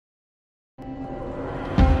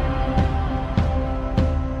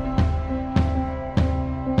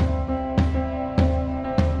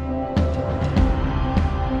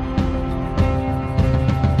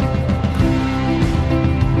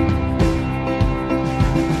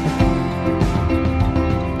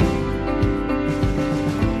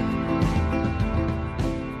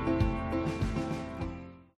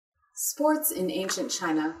Sports in ancient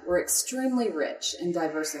China were extremely rich and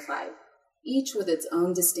diversified, each with its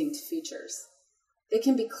own distinct features. They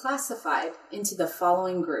can be classified into the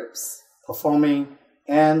following groups. Performing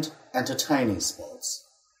and entertaining sports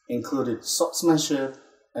included swordsmanship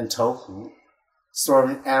and Touhu,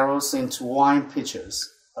 throwing arrows into wine pitchers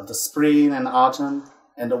of the spring and autumn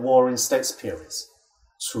and the warring states periods,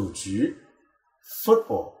 Cuju,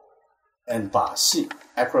 football, and Baixi,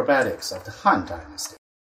 acrobatics of the Han Dynasty,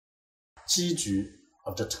 Cuju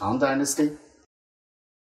of the Tang Dynasty,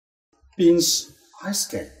 Baixi, ice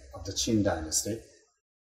skate of the Qing Dynasty,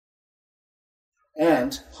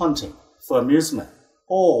 and hunting for amusement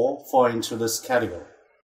all fall into this category.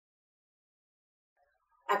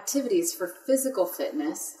 Activities for physical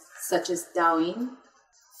fitness, such as Daoyin,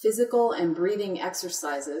 physical and breathing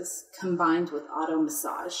exercises combined with auto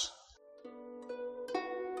massage.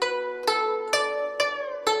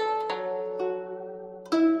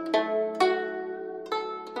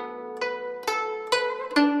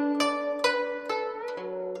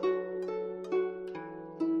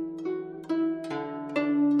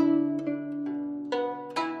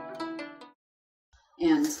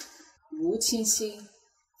 And Wu Qinxi,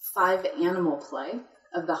 5 animal play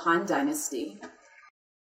of the Han Dynasty.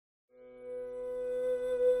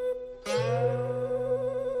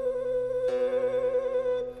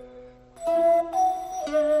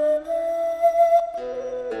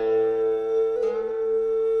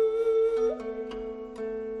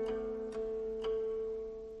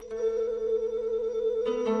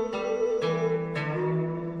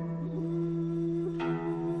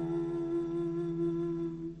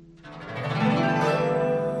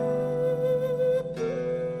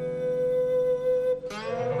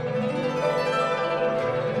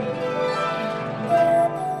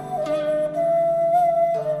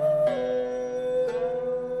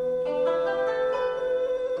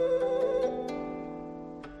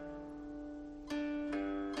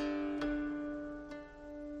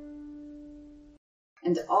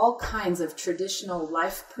 And all kinds of traditional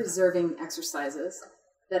life-preserving exercises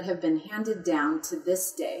that have been handed down to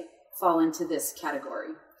this day fall into this category.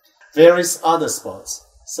 Various other sports,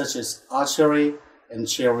 such as archery and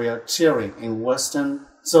charioteering in Western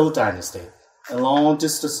Zhou Dynasty and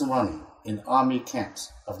long-distance running in army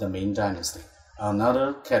camps of the Ming Dynasty, are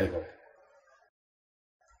another category.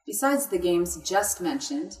 Besides the games just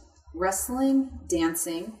mentioned, wrestling,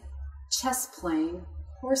 dancing, chess playing,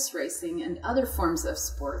 horse racing, and other forms of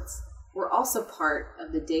sports were also part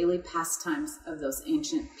of the daily pastimes of those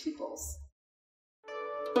ancient peoples.